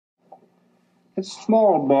A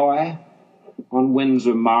small boy on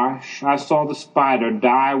Windsor Marsh, I saw the spider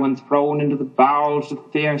die when thrown into the bowels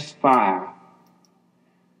of fierce fire.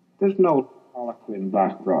 There's no colloquy in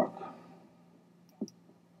Black Rock.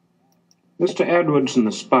 Mr. Edwards and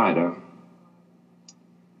the Spider.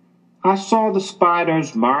 I saw the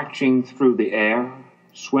spiders marching through the air,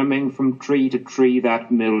 swimming from tree to tree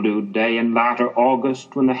that mildewed day in latter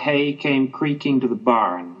August when the hay came creaking to the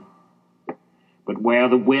barn. But where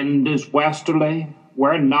the wind is westerly,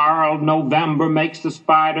 where gnarled November makes the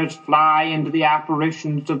spiders fly into the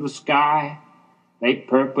apparitions of the sky, they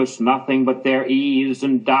purpose nothing but their ease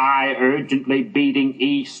and die urgently beating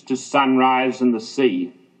east to sunrise in the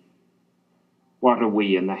sea. What are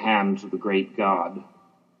we in the hands of the great God?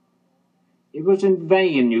 It was in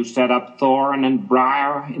vain you set up thorn and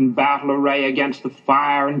briar in battle array against the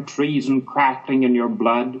fire and treason crackling in your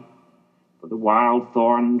blood, for the wild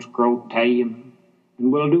thorns grow tame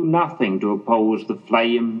and will do nothing to oppose the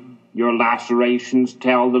flame. Your lacerations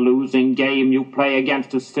tell the losing game you play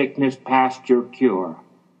against a sickness past your cure.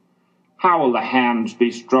 How will the hands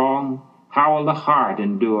be strong? How will the heart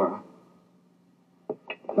endure?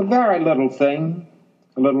 A very little thing,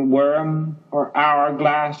 a little worm or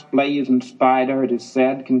hourglass blazoned spider, it is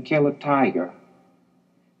said, can kill a tiger.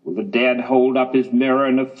 Will the dead hold up his mirror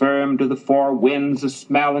and affirm to the four winds the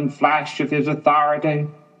smell and flash of his authority?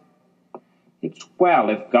 It's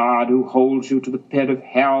well if God, who holds you to the pit of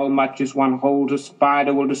hell much as one holds a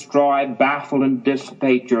spider, will destroy, baffle, and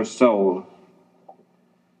dissipate your soul.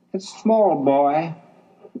 A small boy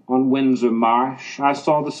on Windsor Marsh, I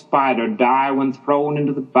saw the spider die when thrown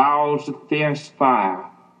into the bowels of fierce fire.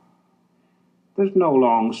 There's no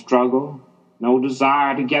long struggle, no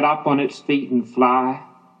desire to get up on its feet and fly.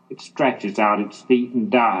 It stretches out its feet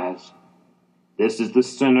and dies. This is the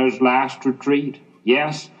sinner's last retreat,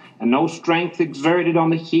 yes, and no strength exerted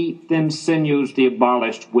on the heat then sinews the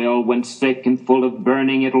abolished will. When sick and full of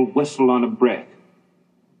burning, it'll whistle on a brick.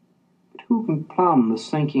 But who can plumb the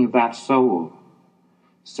sinking of that soul?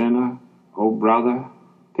 Sinner, oh brother,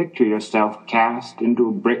 picture yourself cast into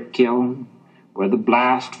a brick kiln, where the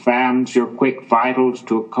blast fans your quick vitals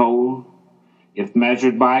to a coal. If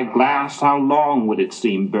measured by glass, how long would it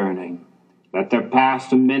seem burning? Let there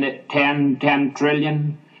pass a minute 10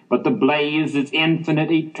 trillion, but the blaze is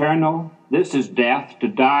infinite, eternal. This is death, to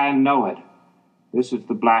die and know it. This is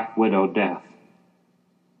the Black Widow death.